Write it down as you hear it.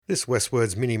This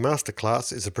Westwords mini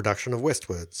masterclass is a production of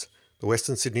Westwords, the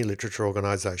Western Sydney Literature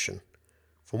Organisation.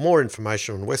 For more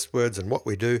information on Westwords and what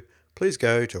we do, please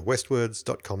go to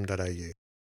westwords.com.au.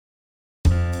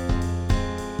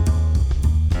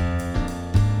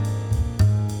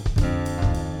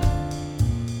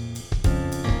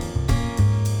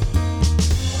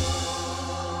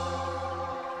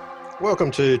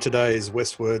 Welcome to today's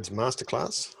Westwords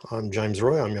Masterclass. I'm James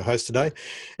Roy, I'm your host today.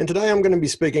 And today I'm going to be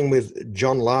speaking with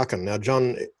John Larkin. Now,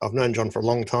 John, I've known John for a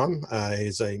long time.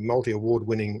 He's a multi-award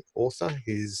winning author.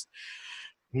 His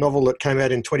novel that came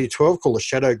out in 2012 called The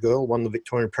Shadow Girl won the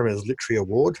Victorian Premier's Literary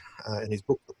Award. And his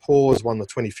book, The Pause, won the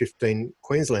 2015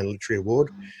 Queensland Literary Award.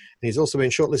 And he's also been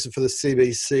shortlisted for the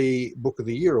CBC Book of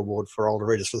the Year Award for older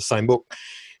readers for the same book.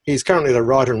 He's currently the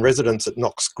writer-in-residence at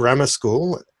Knox Grammar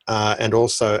School and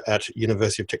also at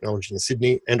University of Technology in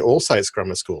Sydney and also at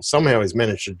Grammar School. Somehow he's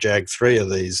managed to jag three of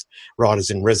these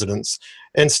writers-in-residence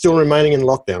and still remaining in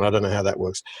lockdown. I don't know how that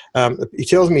works. He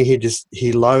tells me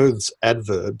he loathes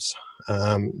adverbs,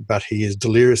 but he is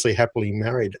deliriously happily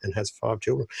married and has 5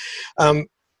 children.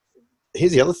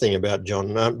 Here's the other thing about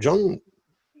John. John,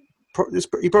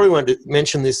 he probably won't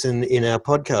mention this in our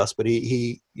podcast, but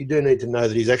you do need to know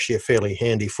that he's actually a fairly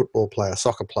handy football player,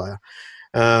 soccer player.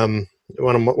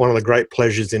 One of the great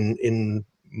pleasures in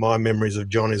my memories of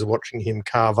John is watching him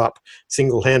carve up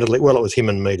single-handedly. Well, it was him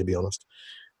and me, to be honest.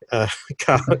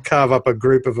 Carve up a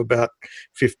group of about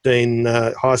 15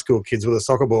 high school kids with a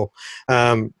soccer ball.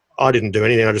 I didn't do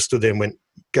anything. I just stood there and went,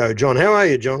 "Go, John." How are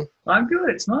you, John? I'm good.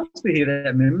 It's nice to hear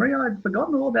that memory. I'd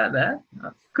forgotten all about that.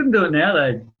 I couldn't do it now,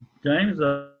 though, James.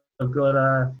 I've got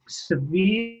a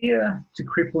severe to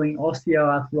crippling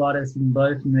osteoarthritis in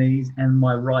both knees and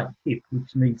my right hip,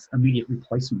 which needs immediate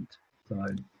replacement.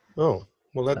 So,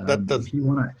 well, that does. If you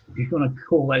want to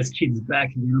call those kids back,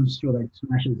 I'm sure they'd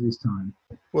smash it this time.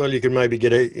 Well, you could maybe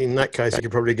in that case, you could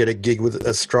probably get a gig with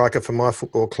a striker for my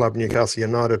football club, Newcastle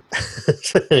United.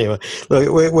 So anyway,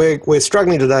 look, we're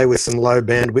struggling today with some low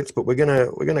bandwidth, but we're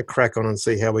gonna crack on and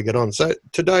see how we get on. So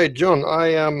today, John,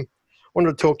 I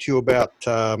wanted to talk to you about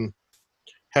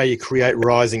how you create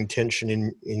rising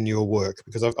tension in your work,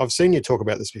 because I've seen you talk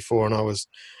about this before, and I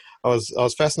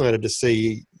was fascinated to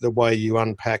see the way you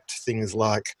unpacked things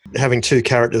like having two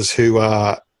characters who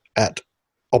are at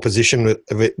opposition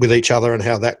with each other and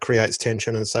how that creates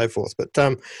tension and so forth. But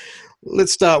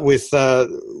let's start with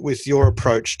your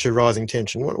approach to rising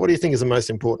tension. What do you think is the most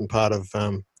important part of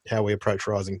how we approach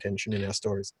rising tension in our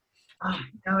stories?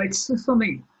 It's just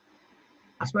something,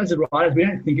 I suppose, as writers, we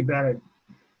don't think about it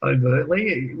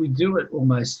overtly. We do it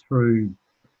almost through,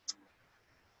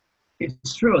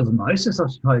 it's through osmosis, I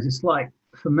suppose. It's like,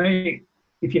 for me,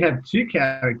 if you have two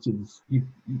characters, you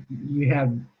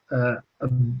have a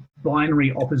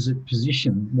binary opposite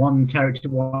position. One character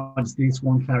wants this,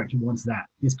 one character wants that.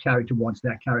 This character wants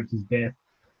that character's death.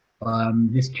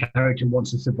 This character wants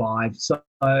to survive. So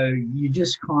you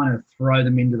just kind of throw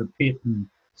them into the pit and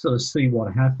sort of see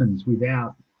what happens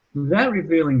without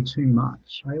revealing too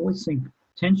much. I always think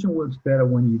tension works better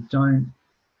when you don't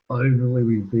overly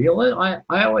reveal it.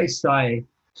 I always say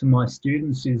to my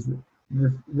students is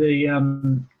that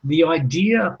the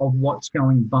idea of what's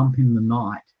going bump in the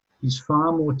night is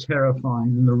far more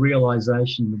terrifying than the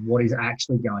realization of what is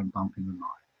actually going bump in the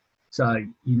night. So,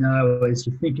 as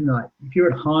you're thinking, like, if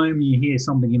you're at home, you hear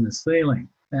something in the ceiling.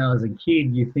 Now, as a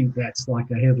kid, you think that's like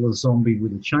a headless zombie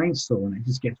with a chainsaw, and it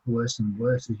just gets worse and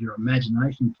worse as your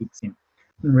imagination kicks in.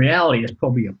 In reality, it's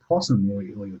probably a possum or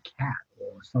your cat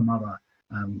or some other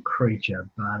creature.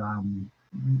 But and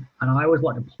I always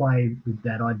like to play with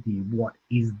that idea. What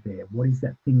is there? What is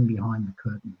that thing behind the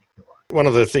curtain? One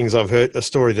of the things a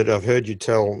story that I've heard you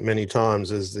tell many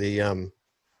times is the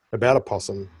about a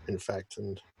possum, in fact,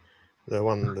 and the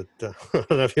one that I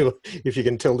don't know if you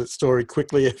can tell that story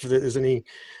quickly. If there's any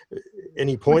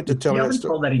point to telling that story. I haven't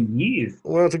told that in years.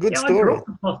 Well, it's a good story. I grew up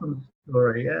the possum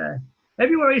story. Yeah,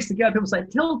 everywhere I used to go, people say,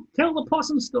 "Tell the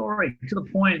possum story." To the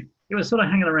point, it was sort of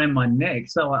hanging around my neck,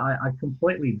 so I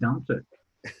completely dumped it.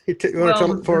 You want to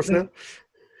tell it for us now?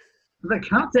 The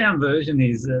cut down version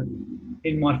is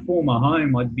in my former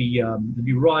home. I'd be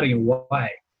riding away,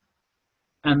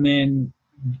 and then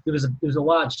there was a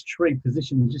large tree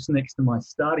positioned just next to my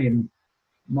study, and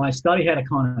my study had a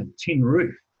kind of tin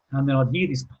roof, and then I'd hear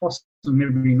this possum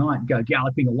every night go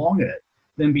galloping along it.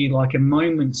 Then be like a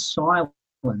moment's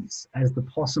silence as the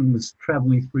possum was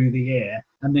travelling through the air,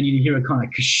 and then you'd hear a kind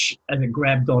of ksh as it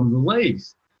grabbed on the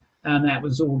leaves. And that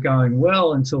was all going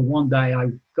well until one day I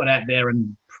got out there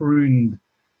and pruned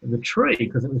the tree,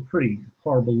 because it was a pretty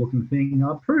horrible looking thing.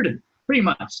 I pruned it, pretty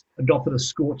much adopted a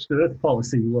scorched earth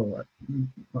policy, well,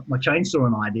 my chainsaw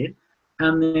and I did,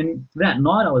 And then that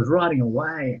night I was riding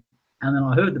away, and then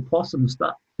I heard the possum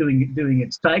start doing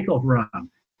its takeoff run.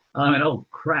 I went, oh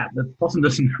crap, the possum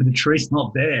doesn't know the tree's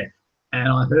not there. And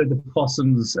I heard the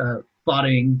possums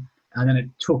butting, and then it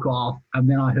took off, and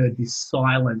then I heard this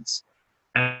silence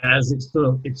as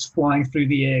it's flying through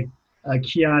the air,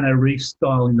 Keanu Reeves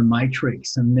style in The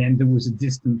Matrix, and then there was a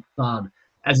distant thud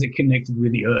as it connected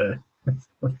with the earth.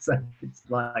 It's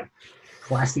like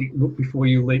classic look before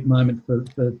you leap moment for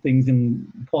things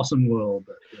in possum world.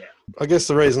 But yeah. I guess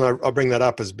the reason I bring that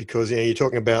up is because you're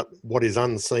talking about what is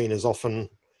unseen is often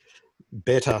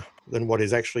better than what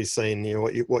is actually seen.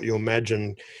 What you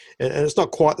imagine, and it's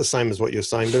not quite the same as what you're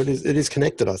saying, but it is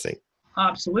connected, I think.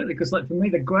 Absolutely, because like for me,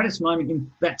 the greatest moment in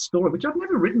that story, which I've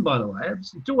never written by the way,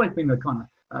 it's always been a kind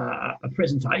of a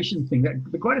presentation thing.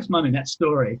 That the greatest moment in that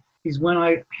story is when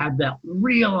I had that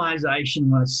realization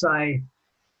when I say,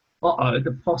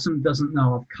 the possum doesn't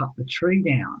know I've cut the tree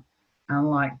down. And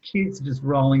like kids are just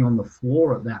rolling on the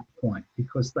floor at that point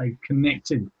because they've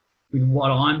connected with what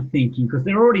I'm thinking, because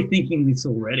they're already thinking this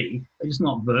already. They're just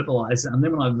not verbalize it. And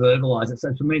then when I verbalize it,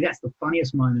 so for me, that's the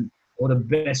funniest moment or the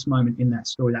best moment in that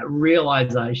story, that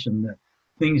realization that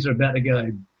things are about to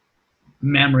go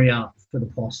memory up for the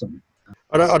possum.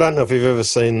 I don't know if you've ever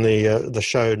seen the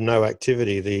show No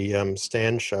Activity, the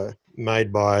Stan show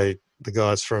made by the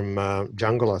guys from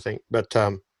Jungle, I think. But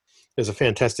there's a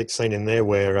fantastic scene in there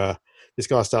where this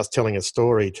guy starts telling a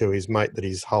story to his mate that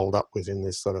he's holed up with in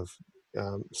this sort of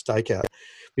stakeout.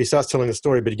 He starts telling the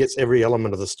story, but he gets every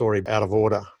element of the story out of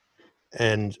order.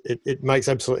 And it makes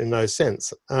absolutely no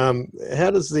sense.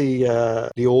 How does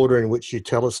the order in which you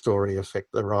tell a story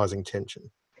affect the rising tension?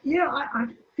 Yeah,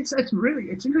 it's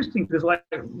interesting because like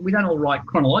we don't all write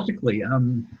chronologically.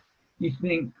 You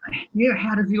think,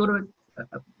 how does the order?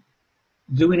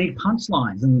 Do we need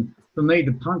punchlines? And for me,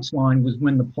 the punchline was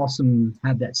when the possum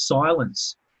had that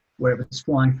silence where it was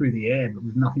flying through the air, but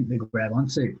with nothing to grab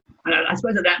onto. And I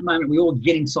suppose at that moment we all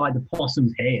get inside the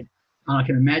possum's head. And I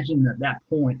can imagine at that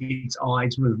point its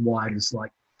eyes were as wide as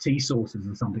like tea saucers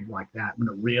or something like that when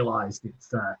it realised it's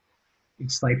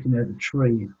safe to know the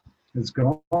tree has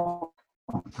gone.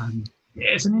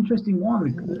 It's an interesting one,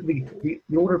 the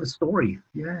order of a story.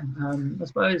 Yeah, I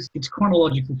suppose it's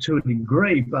chronological to a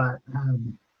degree, but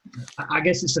I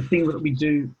guess it's a thing that we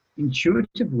do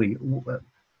intuitively.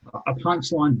 A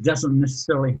punchline doesn't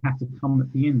necessarily have to come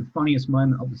at the end, the funniest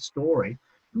moment of the story.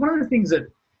 One of the things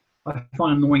that I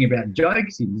find annoying about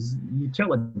jokes is you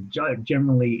tell a joke,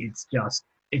 generally it's just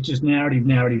narrative,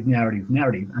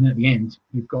 and at the end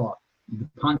you've got the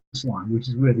punchline, which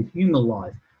is where the humour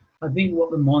lies. I think what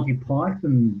the Monty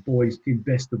Python boys did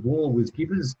best of all was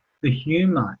give us the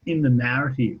humour in the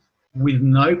narrative with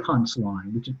no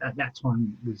punchline, which at that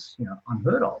time was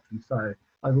unheard of. And so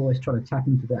I've always tried to tap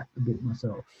into that a bit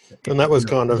myself. And that was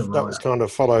kind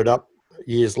of followed up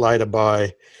years later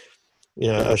by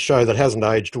a show that hasn't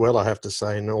aged well, I have to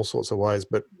say, in all sorts of ways.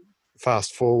 But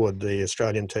fast forward the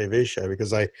Australian TV show,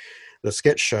 the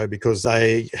sketch show, because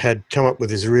they had come up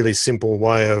with this really simple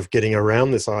way of getting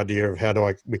around this idea of how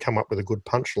do we come up with a good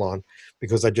punchline,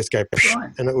 because they just go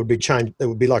right. And it would be changed. It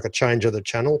would be like a change of the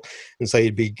channel, and so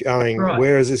you'd be going, right.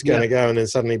 Where is this going to go? And then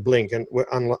suddenly blink, and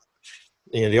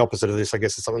the opposite of this, I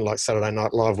guess, is something like Saturday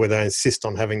Night Live, where they insist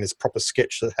on having this proper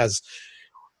sketch that has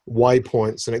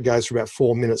waypoints, and it goes for about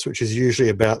 4 minutes, which is usually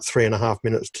about 3.5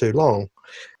 minutes too long.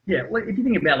 Yeah, well, if you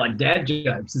think about like dad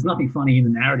jokes, there's nothing funny in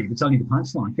the narrative. It's only the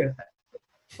punchline.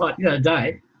 But the other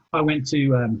day, I went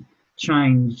to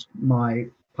change my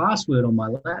password on my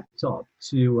laptop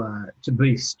to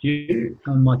be Stu,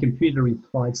 and my computer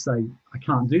replied, "Say I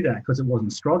can't do that because it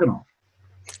wasn't Stroganoff."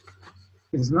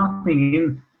 There's nothing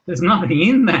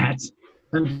in that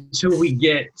until we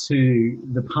get to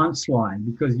the punchline,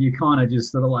 because you kind of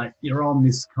just sort of like you're on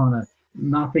this kind of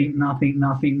nothing.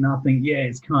 Yeah,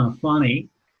 it's kind of funny,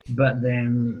 but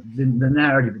then the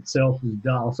narrative itself is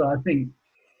dull. So I think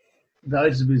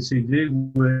those of us who do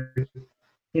work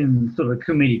in sort of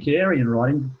comedic area and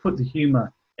writing put the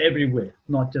humour everywhere,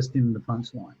 not just in the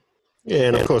punchline. Yeah,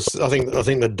 and of course, I think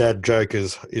the dad joke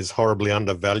is horribly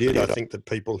undervalued. I think that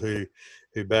people who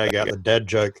bag out the dad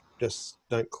joke just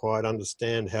don't quite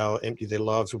understand how empty their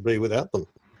lives would be without them.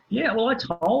 Yeah, well, I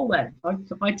told that.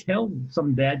 I tell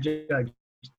some dad jokes.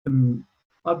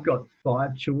 I've got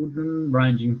 5 children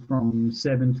ranging from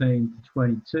 17 to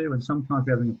 22, and sometimes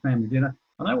we're having a family dinner.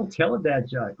 And I will tell a dad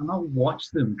joke, and I'll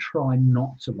watch them try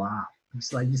not to laugh because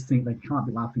they just think they can't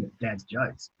be laughing at dad's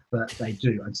jokes, but they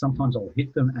do. And sometimes I'll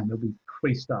hit them, and they'll be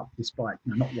creased up despite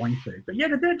not wanting to. But yeah,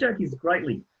 the dad joke is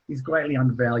greatly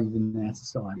undervalued in our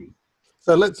society.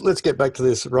 So let's get back to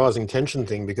this rising tension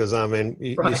thing, because I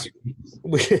mean, Right.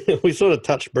 we sort of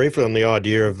touched briefly on the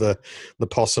idea of the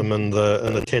possum and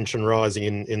the tension rising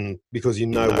in because you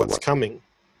know what's coming.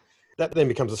 That then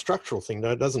becomes a structural thing,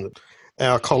 though, doesn't it?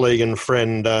 Our colleague and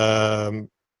friend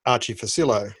Archie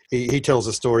Facillo, he tells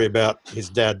a story about his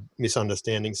dad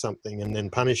misunderstanding something and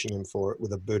then punishing him for it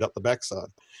with a boot up the backside.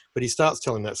 But he starts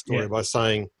telling that story by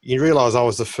saying, "You realise I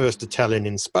was the first Italian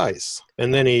in space,"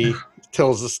 and then he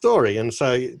tells the story, and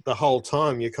so the whole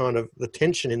time you kind of the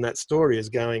tension in that story is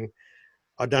going,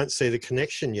 I don't see the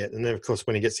connection yet. And then, of course,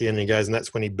 when he gets to the end, he goes, and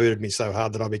that's when he booted me so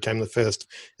hard that I became the first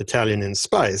Italian in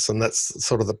space. And that's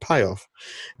sort of the payoff.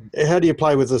 How do you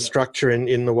play with the structure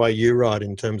in the way you write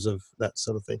in terms of that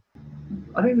sort of thing?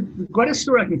 I think the greatest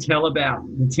story I can tell about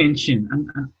the tension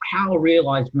and how I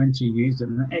realise when to use it,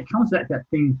 and it comes to that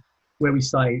thing where we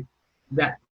say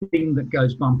that thing that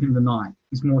goes bump in the night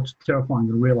is more terrifying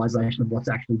than the realisation of what's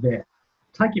actually there.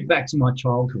 Take you back to my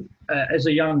childhood. As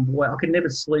a young boy, I could never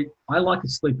sleep. I like to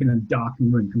sleep in a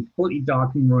darkened room, completely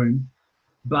darkened room.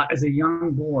 But as a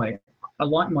young boy, I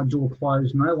liked my door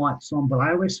closed, no lights on, but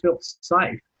I always felt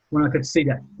safe when I could see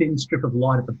that thin strip of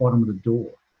light at the bottom of the door,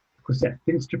 because that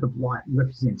thin strip of light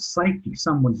represents safety.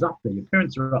 Someone's up there. Your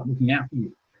parents are up looking out for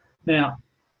you. Now,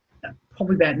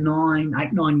 probably about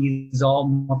 9 years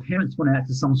old, my parents went out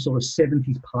to some sort of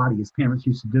 70s party, as parents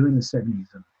used to do in the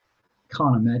 70s. And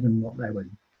can't imagine what they were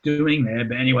doing there.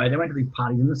 But anyway, they went to these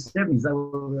parties in the 70s. They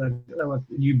were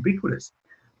ubiquitous.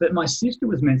 But my sister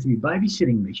was meant to be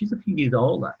babysitting me. She's a few years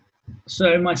older.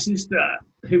 So my sister,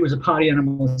 who was a party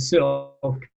animal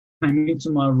herself, came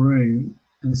into my room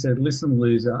and said, "Listen,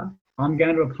 loser, I'm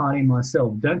going to a party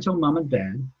myself. Don't tell mum and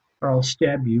dad or I'll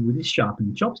stab you with this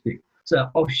sharpened chopstick." So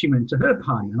off she went to her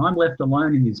party, and I'm left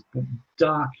alone in this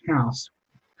dark house,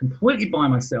 completely by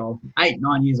myself, 8,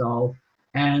 9 years old.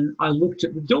 And I looked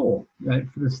at the door, for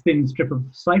this thin strip of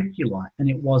safety light, and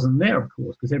it wasn't there, of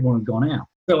course, because everyone had gone out.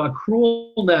 So I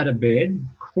crawled out of bed,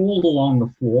 crawled along the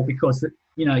floor, because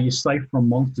you're safe from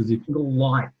monsters if you've got a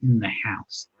light in the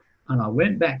house. And I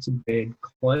went back to bed,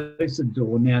 closed the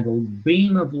door. Now the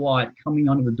beam of light coming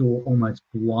under the door almost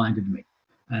blinded me,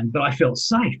 but I felt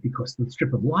safe because the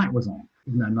strip of light was on,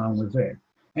 even though no one was there.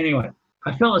 Anyway,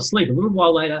 I fell asleep. A little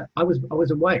while later, I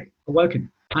was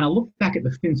awoken. And I looked back at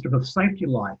the thin strip of safety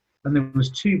light, and there was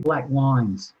 2 black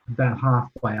lines about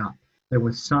halfway up. There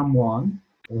was someone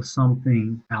or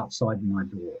something outside my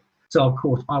door. So, of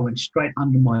course, I went straight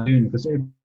under my doona, because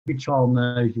every child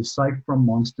knows you're safe from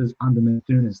monsters underneath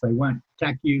doonas. They won't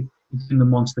attack you. It's in the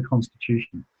monster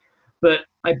constitution. But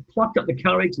I plucked up the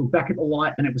courage, looked back at the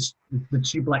light, and it was the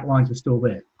 2 black lines were still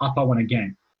there. Up I went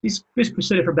again. This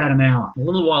proceeded for about an hour. A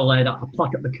little while later, I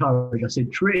plucked up the courage. I said,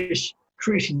 Trish,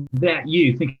 is that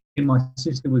you? Thinking my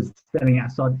sister was standing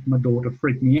outside my door to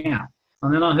freak me out.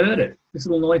 And then I heard it. This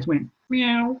little noise went,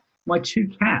 meow. My 2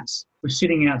 cats were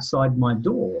sitting outside my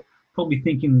door, probably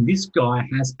thinking this guy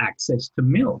has access to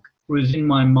milk. Whereas in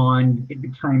my mind, it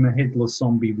became a headless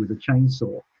zombie with a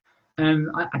chainsaw. And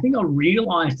I think I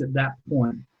realised at that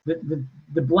point that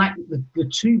the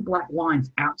 2 black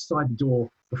lines outside the door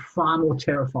were far more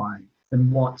terrifying than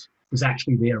what was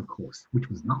actually there, of course, which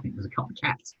was nothing. It was a couple of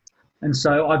cats. And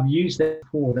so I've used that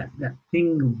for that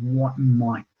thing of what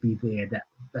might be there,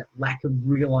 that lack of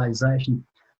realisation.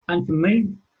 And for me,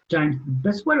 James, the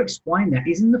best way to explain that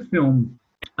is in the film,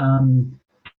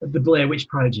 The Blair Witch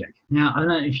Project. Now, I don't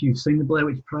know if you've seen The Blair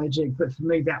Witch Project, but for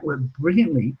me, that worked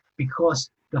brilliantly because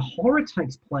the horror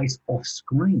takes place off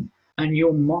screen and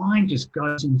your mind just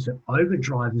goes into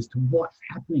overdrive as to what's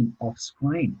happening off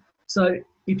screen. So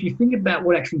if you think about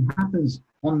what actually happens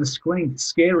on the screen,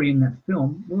 scary in that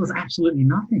film, well, there's absolutely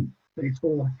nothing. It's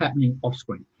all happening off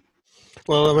screen.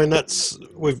 Well, I mean,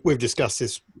 we've discussed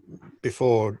this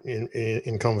before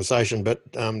in conversation,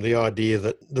 but the idea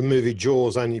that the movie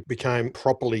Jaws only became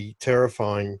properly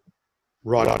terrifying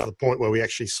right up to the point where we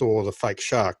actually saw the fake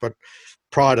shark. But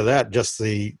prior to that, just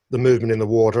the movement in the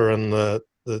water and the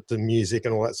music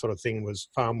and all that sort of thing was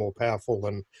far more powerful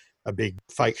than a big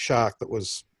fake shark that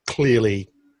was clearly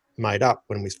made up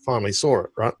when we finally saw it,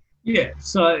 right? Yeah,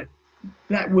 so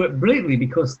that worked brilliantly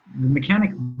because there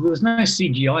was no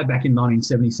CGI back in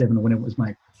 1977 or when it was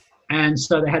made. And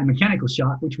so they had a mechanical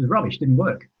shark, which was rubbish, didn't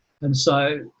work. And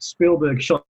so Spielberg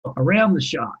shot around the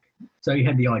shark. So you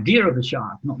had the idea of the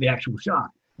shark, not the actual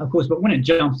shark. Of course, but when it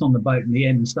jumps on the boat in the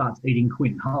end and starts eating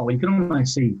Quentin Hull, you can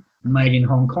almost see "Made in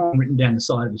Hong Kong" written down the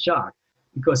side of the shark,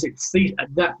 because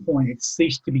at that point it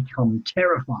ceased to become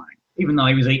terrifying, even though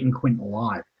he was eating Quentin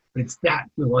alive. But it's that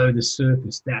below the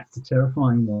surface, that's the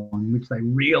terrifying one, which they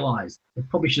realised they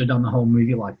probably should have done the whole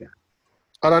movie like that.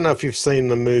 I don't know if you've seen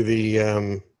the movie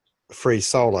Free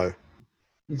Solo.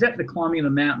 Is that the climbing of the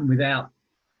mountain without,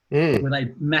 Mm. where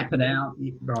they map it out?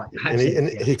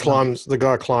 Right. He climbs, the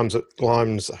guy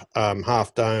climbs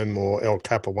Half Dome or El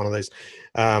Cap or one of these,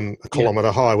 a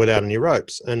kilometre high without any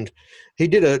ropes. And he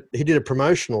did a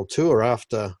promotional tour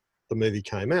after the movie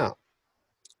came out.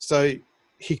 So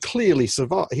he clearly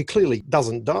survived. He clearly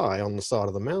doesn't die on the side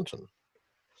of the mountain.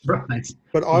 Right.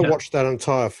 But I watched that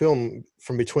entire film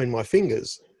from between my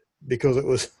fingers because it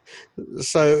was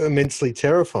so immensely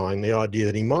terrifying, the idea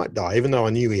that he might die, even though I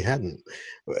knew he hadn't.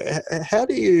 How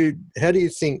do you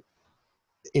think,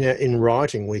 in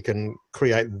writing we can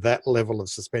create that level of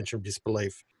suspension of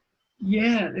disbelief?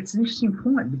 Yeah, it's an interesting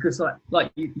point because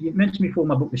like you mentioned before,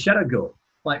 my book, The Shadow Girl,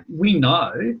 like we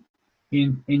know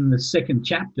in the second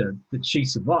chapter that she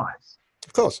survives.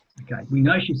 Of course. Okay, we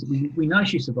know she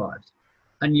survives,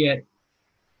 and yet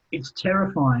it's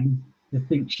terrifying to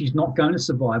think she's not going to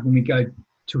survive when we go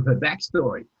to her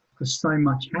backstory, because so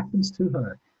much happens to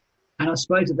her. And I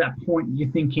suppose at that point you're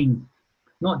thinking,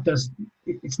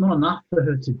 it's not enough for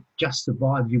her to just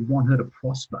survive. You want her to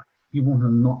prosper. You want her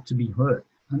not to be hurt.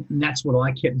 And that's what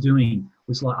I kept doing,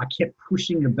 was like I kept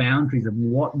pushing the boundaries of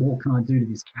what more can I do to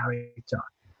this character.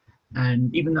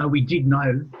 And even though we did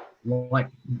know, like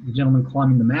the gentleman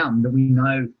climbing the mountain, that we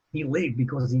know he lived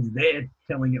because he's there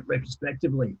telling it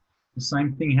retrospectively. The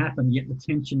same thing happened, yet the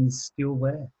tension is still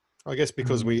there. I guess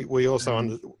because we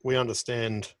also we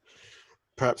understand,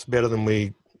 perhaps better than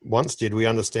we once did, we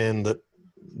understand that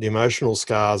the emotional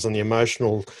scars and the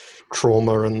emotional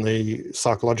trauma and the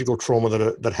psychological trauma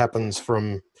that happens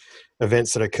from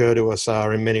events that occur to us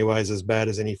are in many ways as bad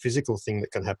as any physical thing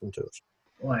that can happen to us.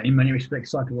 Well, in many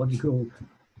respects, psychological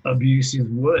abuse is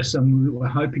worse, and we're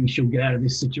hoping she'll get out of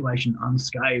this situation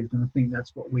unscathed. And I think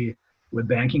that's what we're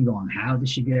banking on. How does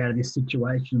she get out of this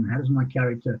situation? How does my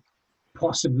character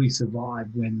possibly survive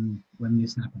when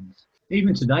this happens?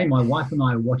 Even today, my wife and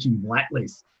I are watching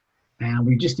Blacklist, and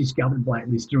we just discovered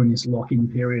Blacklist during this lock-in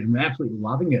period, and we're absolutely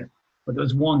loving it. But there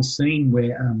was one scene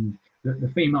where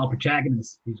the female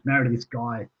protagonist is married to this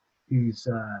guy who's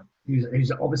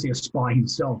obviously a spy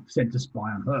himself, sent to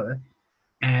spy on her,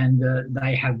 and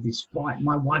they have this fight.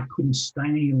 My wife couldn't stay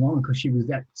any longer because she was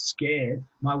that scared.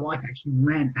 My wife actually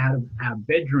ran out of our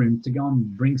bedroom to go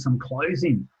and bring some clothes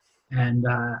in, and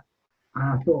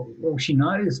I thought, well, she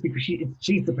knows because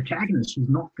she's the protagonist. She's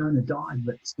not going to die,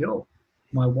 but still,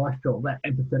 my wife felt that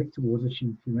empathetic towards her.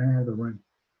 She ran out of the room.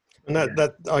 And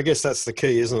that I guess that's the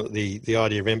key, isn't it? The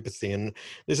idea of empathy. And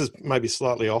this is maybe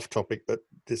slightly off topic, but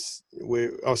I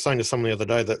was saying to someone the other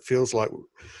day that feels like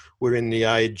we're in the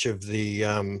age of the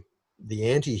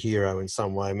anti-hero in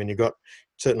some way. I mean, you've got,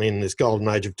 certainly in this golden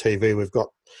age of TV, we've got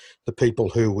the people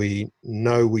who we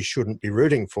know we shouldn't be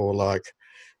rooting for, like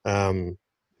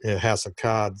House of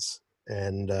Cards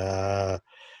and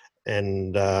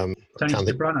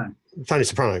Tony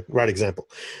Soprano, great example.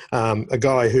 A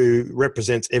guy who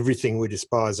represents everything we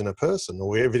despise in a person,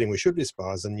 or everything we should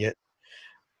despise, and yet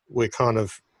we're kind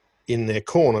of in their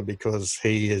corner because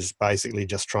he is basically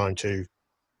just trying to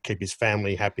keep his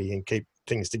family happy and keep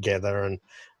things together and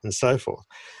so forth.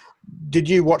 Did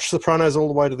you watch Sopranos all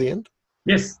the way to the end?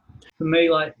 Yes. For me,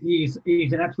 like he's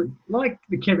an absolute, like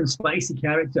the Kevin Spacey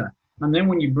character. And then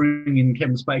when you bring in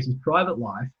Kevin Spacey's private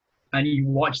life and you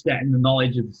watch that in the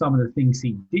knowledge of some of the things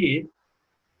he did,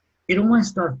 it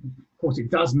almost does, of course,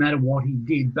 it does matter what he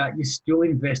did, but you're still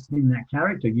invested in that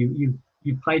character.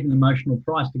 You've paid an emotional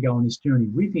price to go on this journey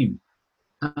with him.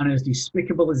 And as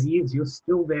despicable as he is, you're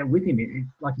still there with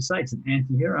him. Like you say, it's an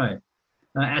anti-hero.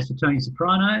 As for Tony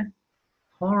Soprano,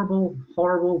 horrible,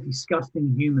 horrible,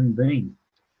 disgusting human being.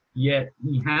 Yet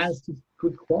he has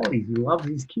good qualities. He loves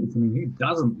his kids. I mean, who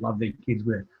doesn't love their kids?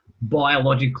 We're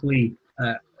biologically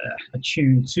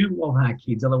attuned to love our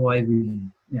kids. Otherwise,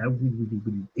 we'd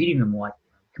be eating them like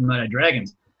Komodo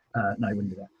dragons. No, we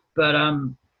wouldn't do that.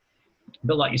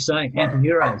 But like you say,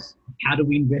 anti-heroes. How do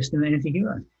we invest in an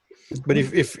anti-hero? But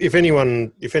if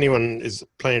anyone is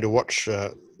planning to watch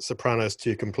Sopranos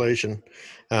to completion,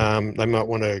 they might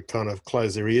want to kind of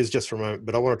close their ears just for a moment.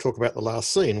 But I want to talk about the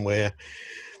last scene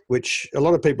which a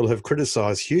lot of people have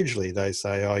criticised hugely. They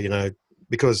say,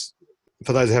 because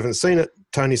for those who haven't seen it,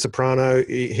 Tony Soprano,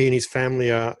 he and his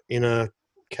family are in a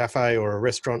cafe or a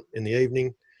restaurant in the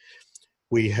evening.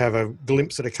 We have a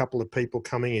glimpse at a couple of people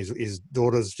coming. His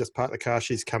daughter's just parked the car.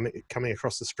 She's coming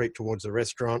across the street towards the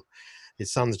restaurant.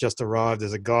 His son's just arrived.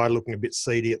 There's a guy looking a bit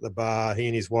seedy at the bar. He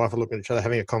and his wife are looking at each other,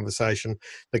 having a conversation.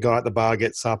 The guy at the bar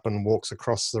gets up and walks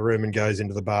across the room and goes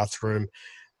into the bathroom.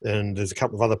 And there's a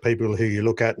couple of other people who you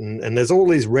look at, and there's all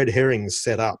these red herrings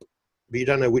set up, but you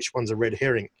don't know which one's a red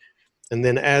herring. And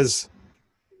then as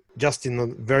just in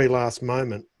the very last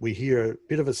moment, we hear a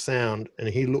bit of a sound and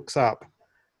he looks up,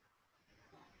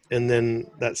 and then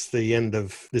that's the end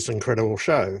of this incredible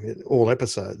show, all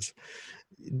episodes.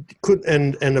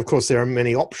 And of course there are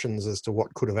many options as to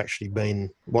what could have actually been,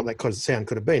 what that sound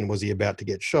could have been. Was he about to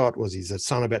get shot? Was his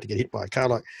son about to get hit by a car?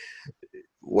 Like,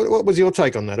 what was your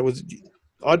take on that?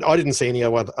 I didn't see any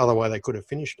other way they could have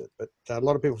finished it, but a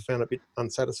lot of people found it a bit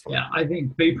unsatisfying. Yeah, I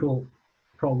think people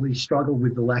probably struggle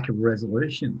with the lack of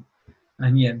resolution,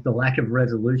 and yet the lack of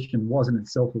resolution wasn't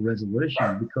itself a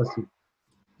resolution, because it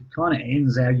kind of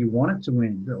ends how you want it to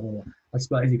end. Or I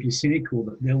suppose if you're cynical,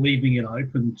 that they're leaving it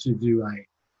open to do a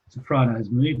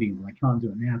Sopranos movie. Well, I can't do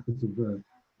it now because of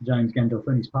James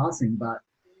Gandolfini's passing, but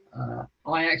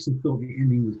I actually thought the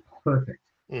ending was perfect.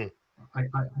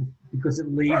 Because it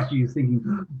leaves you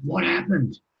thinking, what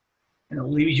happened? And it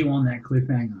leaves you on that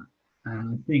cliffhanger.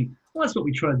 And I think, well, that's what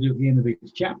we try to do at the end of each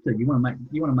chapter. You want to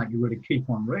make your reader keep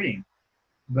on reading.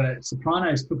 But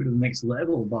Sopranos took it to the next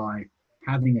level by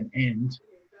having an end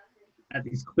at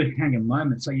this cliffhanger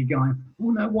moment. So you're going,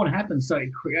 oh no, what happened? So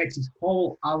it creates this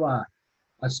whole other,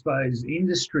 I suppose,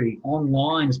 industry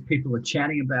online as people are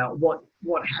chatting about what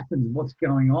happened, what's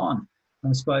going on. And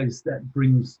I suppose that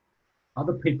brings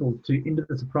other people into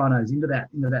the Sopranos, into that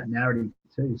narrative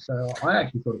too. So I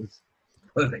actually thought it was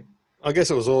perfect. I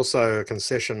guess it was also a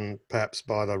concession, perhaps,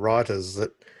 by the writers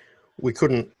that we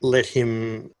couldn't let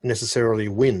him necessarily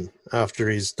win after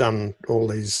he's done all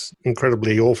these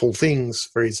incredibly awful things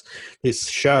for his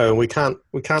show. We can't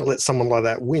let someone like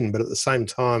that win, but at the same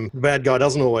time, the bad guy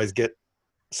doesn't always get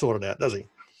sorted out, does he?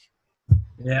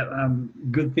 Yeah,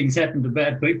 good things happen to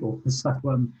bad people. So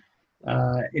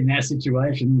in that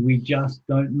situation, we just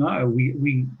don't know.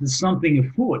 We there's something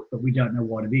afoot, but we don't know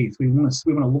what it is. We want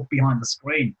to look behind the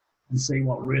screen and see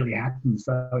what really happened.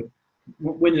 So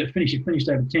when did it finish? It finished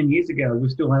over 10 years ago. We're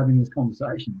still having this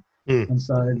conversation. And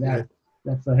so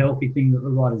that's a healthy thing that the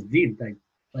writers did.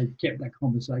 They kept that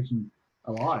conversation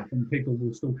alive, and people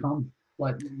will still come.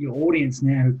 Like your audience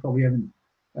now, who probably haven't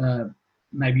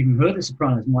maybe even heard The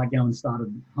Sopranos, might go and start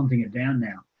hunting it down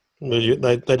now. Well,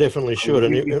 they definitely should.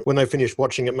 And when they finish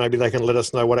watching it, maybe they can let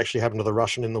us know what actually happened to the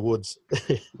Russian in the woods.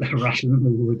 The Russian in the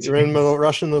woods. You remember the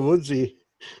Russian in the woods? I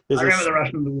remember the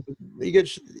Russian in the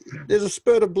woods. There's a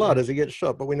spurt of blood as he gets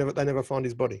shot, but they never find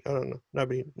his body. I don't know.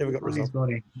 Nobody never got resolved. His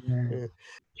body. Yeah.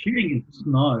 Shooting in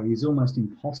snow is almost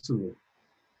impossible,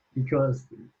 because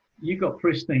you've got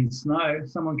pristine snow.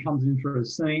 Someone comes in for a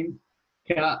scene,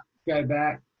 cut, go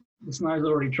back. The snow's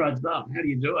already trudged up. How do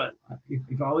you do it?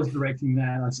 If I was directing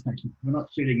that, I'd say we're not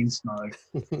shooting in snow.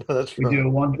 No, that's we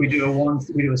right. We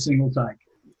do a single take.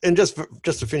 And just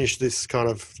to finish this kind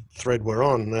of thread we're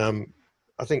on,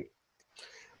 I think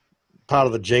part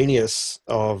of the genius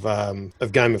of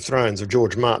Game of Thrones, of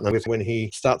George Martin, when he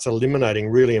starts eliminating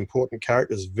really important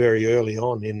characters very early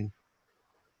on in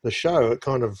the show, it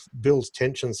kind of builds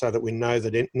tension so that we know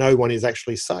that no one is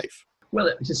actually safe. Well,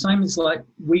 it's the same as like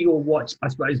we all watched, I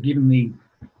suppose, given the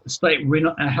state we're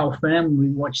not our health family,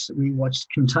 we watched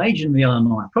Contagion the other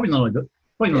night. Probably not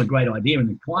a great idea in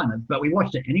the climate, but we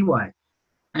watched it anyway.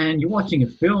 And you're watching a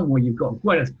film where you've got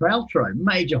Gwyneth Paltrow,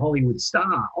 major Hollywood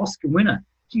star, Oscar winner.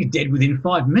 She's dead within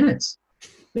 5 minutes.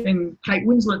 Then Kate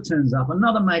Winslet turns up,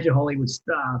 another major Hollywood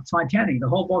star, Titanic, the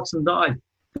whole box and died.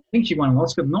 I think she won an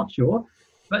Oscar, I'm not sure.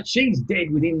 But she's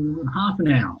dead within half an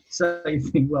hour. So you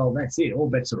think, well, that's it. All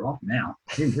bets are off now.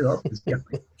 Who else is going?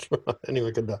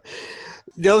 Anyway, good.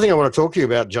 The other thing I want to talk to you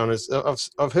about, John, is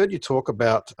I've heard you talk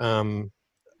about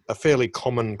a fairly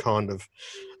common kind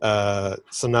of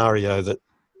scenario that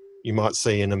you might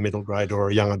see in a middle grade or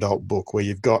a young adult book, where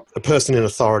you've got a person in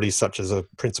authority, such as a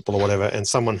principal or whatever, and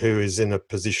someone who is in a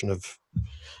position of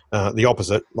the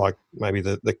opposite, like maybe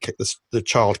the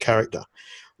child character.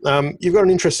 You've got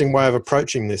an interesting way of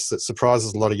approaching this that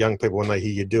surprises a lot of young people when they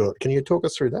hear you do it. Can you talk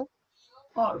us through that?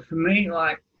 Oh, for me,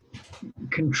 like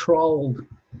controlled,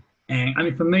 and I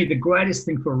mean, for me, the greatest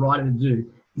thing for a writer to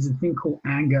do is a thing called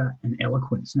anger and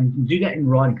eloquence. And you can do that in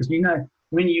writing, because you know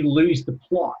when you lose the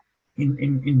plot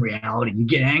in reality, you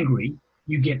get angry,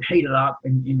 you get heated up,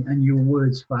 and your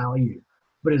words fail you.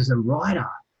 But as a writer,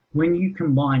 when you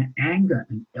combine anger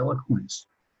and eloquence,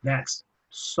 that's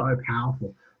so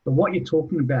powerful. But what you're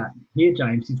talking about here,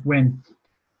 James, is when,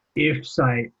 if,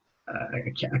 say,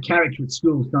 a character at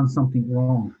school has done something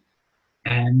wrong,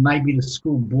 and maybe the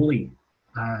school bully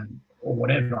or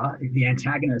whatever, the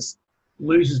antagonist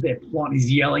loses their plot and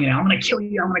is yelling out, I'm going to kill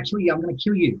you, I'm going to kill you, I'm going to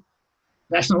kill you.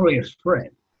 That's not really a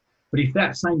threat. But if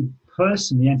that same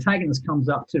person, the antagonist, comes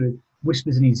up to,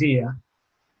 whispers in his ear,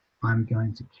 I'm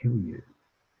going to kill you.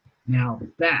 Now,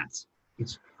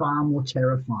 it's far more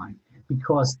terrifying,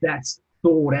 because that's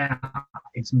thought out,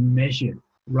 it's measured,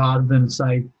 rather than,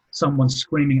 say, someone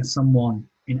screaming at someone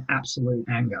in absolute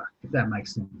anger, if that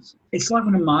makes sense. It's like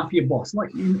when a mafia boss,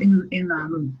 like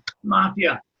in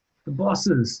mafia, the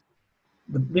bosses,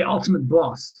 the ultimate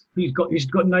boss, he's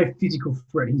got no physical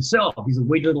threat himself. He's a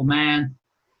wee little man,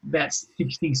 about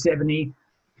 60, 70.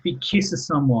 If he kisses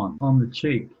someone on the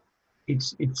cheek,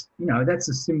 it's that's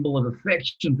a symbol of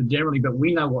affection for generally, but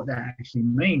we know what that actually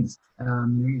means.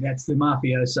 That's the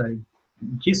mafioso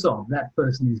kiss off. That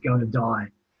person is going to die.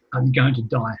 I'm going to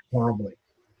die horribly.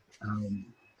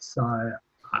 So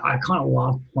I kind of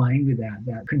love playing with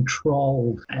that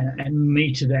controlled and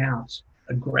meted out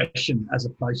aggression, as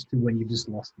opposed to when you've just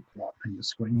lost the plot and you're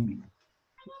screaming.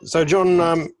 So,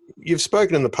 John, you've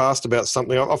spoken in the past about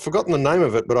something. I've forgotten the name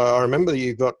of it, but I remember that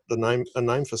you've got a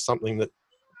name for something that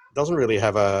doesn't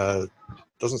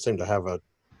seem to have a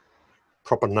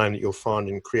proper name that you'll find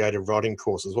in creative writing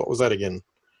courses. What was that again?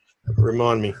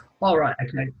 Remind me. All right.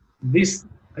 Okay. This,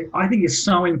 I think, is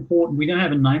so important. We don't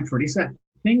have a name for it. It's that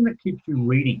thing that keeps you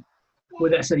reading,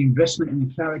 whether that's an investment in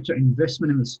the character,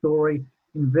 investment in the story,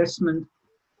 investment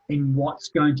in what's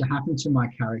going to happen to my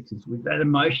characters, with that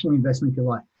emotional investment, if you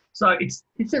like. So it's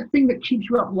that thing that keeps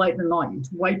you up late at night.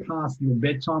 It's way past your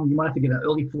bedtime. You might have to get an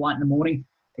early flight in the morning.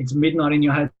 It's midnight in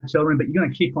your hotel room, but you're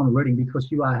going to keep on reading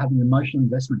because you are having an emotional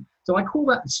investment. So I call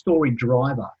that the story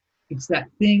driver. It's that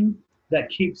thing that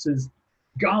keeps us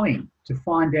going to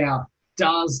find out,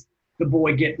 does the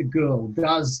boy get the girl?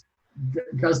 Does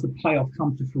the payoff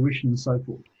come to fruition, and so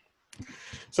forth?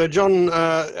 So, John,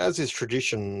 as is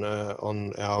tradition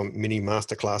on our mini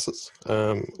masterclasses,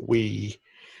 we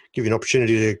give you an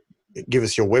opportunity to give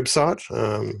us your website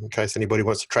in case anybody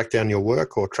wants to track down your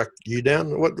work or track you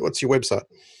down. What's your website?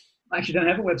 I actually don't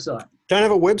have a website. Don't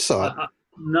have a website?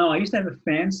 No, I used to have a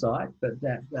fan site, but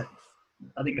that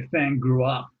I think the fan grew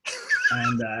up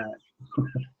and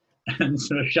and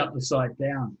sort of shut the site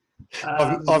down.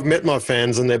 I've met my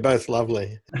fans and they're both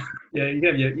lovely. Yeah, you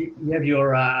have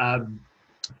your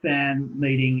fan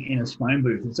meeting in a phone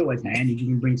booth. It's always handy. You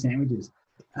can bring sandwiches.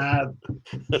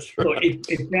 That's right. Look,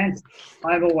 if fans,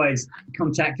 I'm always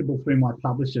contactable through my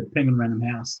publisher, Penguin Random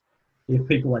House. If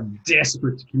people are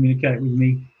desperate to communicate with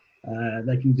me,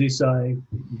 they can do so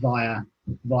via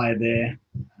there.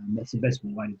 That's the best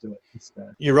way to do it.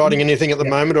 You're writing anything at the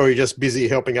moment, or are you just busy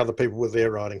helping other people with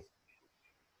their writing?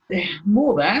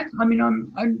 More that. I mean,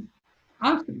 I'm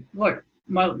after, like,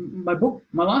 my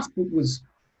last book was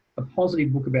a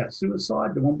positive book about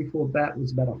suicide. The one before that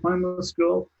was about a homeless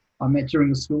girl I met during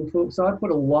the school talk. So I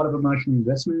put a lot of emotional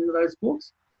investment into those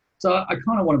books. So I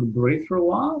kind of wanted to breathe for a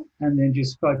while and then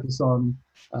just focus on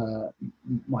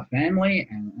my family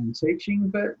and teaching.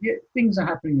 But yeah, things are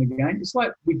happening again. It's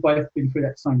like we've both been through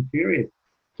that same period,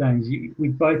 James. We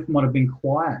both might have been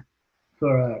quiet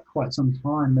for quite some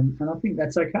time. And I think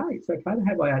that's okay. It's okay to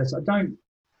have hiatus. I don't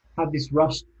have this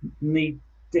rush need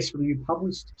desperately be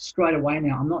published straight away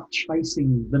now. I'm not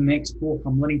chasing the next book.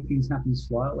 I'm letting things happen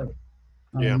slowly.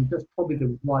 That's probably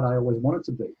the light I always wanted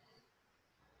to be.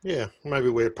 Yeah, maybe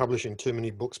we're publishing too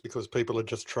many books because people are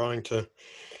just trying to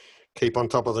keep on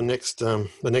top of the next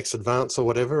advance or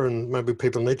whatever, and maybe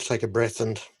people need to take a breath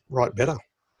and write better.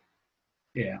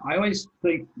 Yeah, I always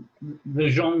think the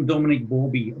Jean-Dominique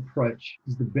Bauby approach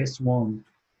is the best one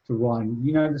to writing.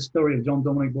 You know the story of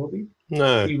Jean-Dominique Bauby?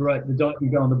 No. He wrote The Dog Can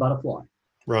Go on the Butterfly.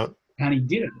 Right. And he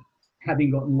did it,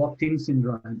 having got locked-in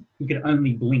syndrome. He could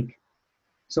only blink.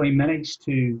 So he managed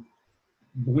to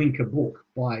blink a book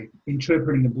by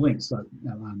interpreting the blink. So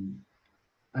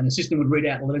an assistant would read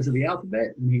out the letters of the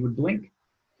alphabet and he would blink.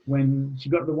 When she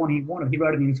got the one he wanted, he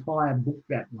wrote an entire book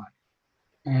that way.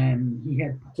 And he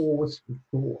had pause for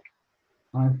thought.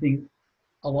 I think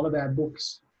a lot of our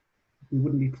books, we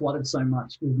wouldn't be flooded so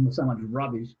much with so much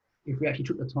rubbish if we actually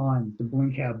took the time to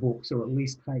blink our books, or at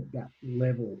least take that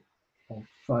level of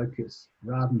focus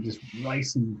rather than just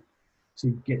racing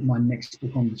to get my next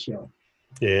book on the shelf.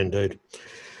 Yeah, indeed.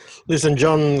 Listen,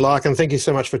 John Larkin, thank you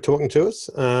so much for talking to us.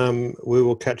 We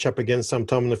will catch up again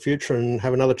sometime in the future and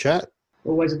have another chat.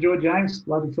 Always a joy, James.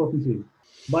 Lovely talking to you.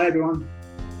 Bye, everyone.